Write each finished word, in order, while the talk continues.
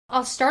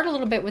I'll start a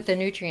little bit with the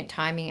nutrient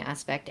timing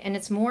aspect, and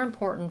it's more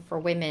important for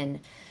women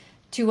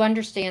to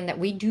understand that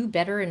we do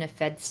better in a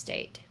fed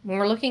state. When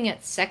we're looking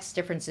at sex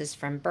differences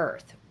from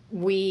birth,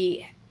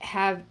 we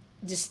have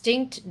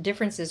distinct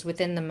differences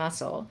within the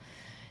muscle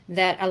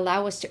that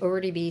allow us to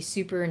already be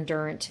super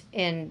endurant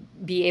and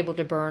be able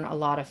to burn a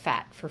lot of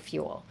fat for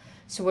fuel.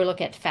 So we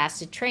look at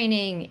fasted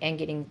training and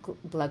getting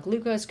blood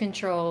glucose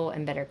control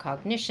and better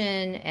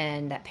cognition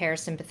and that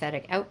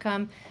parasympathetic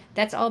outcome.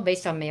 That's all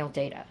based on male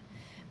data.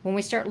 When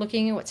we start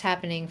looking at what's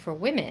happening for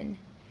women,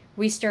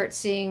 we start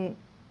seeing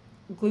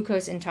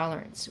glucose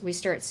intolerance. We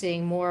start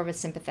seeing more of a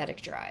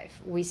sympathetic drive.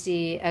 We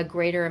see a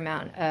greater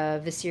amount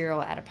of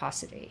visceral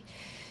adiposity.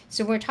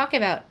 So when we're talking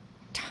about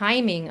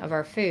timing of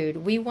our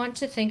food, we want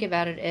to think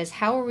about it as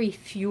how are we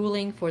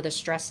fueling for the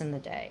stress in the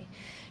day.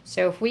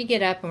 So if we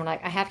get up and we're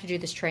like, I have to do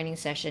this training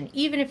session,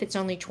 even if it's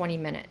only 20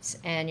 minutes,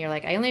 and you're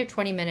like, I only have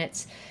 20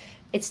 minutes,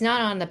 it's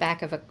not on the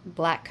back of a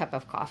black cup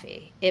of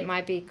coffee. It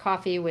might be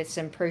coffee with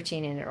some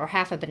protein in it or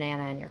half a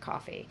banana in your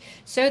coffee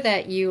so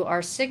that you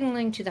are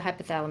signaling to the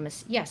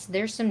hypothalamus, yes,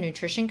 there's some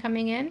nutrition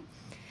coming in.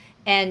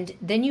 And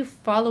then you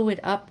follow it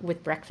up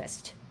with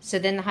breakfast. So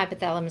then the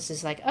hypothalamus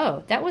is like,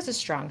 oh, that was a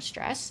strong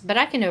stress, but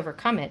I can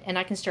overcome it and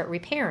I can start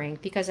repairing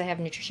because I have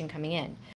nutrition coming in.